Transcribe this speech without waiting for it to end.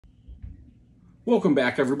Welcome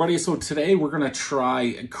back, everybody. So today we're going to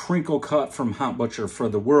try Crinkle Cut from Hop Butcher for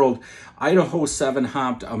the World. Idaho 7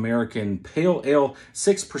 hopped American Pale Ale,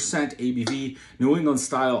 6% ABV, New England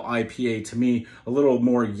style IPA. To me, a little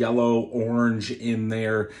more yellow orange in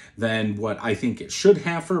there than what I think it should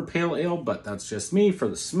have for a pale ale, but that's just me. For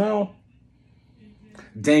the smell,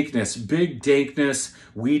 dankness, big dankness,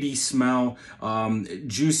 weedy smell,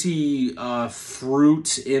 juicy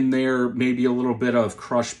fruit in there, maybe a little bit of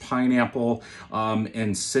crushed pineapple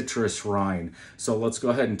and citrus rind. So let's go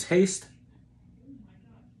ahead and taste.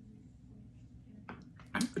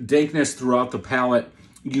 Dankness throughout the palate.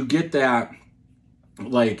 You get that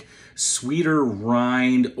like sweeter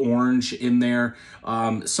rind orange in there,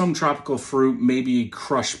 some tropical fruit, maybe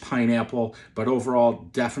crushed pineapple, but overall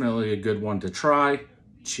definitely a good one to try.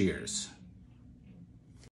 Cheers.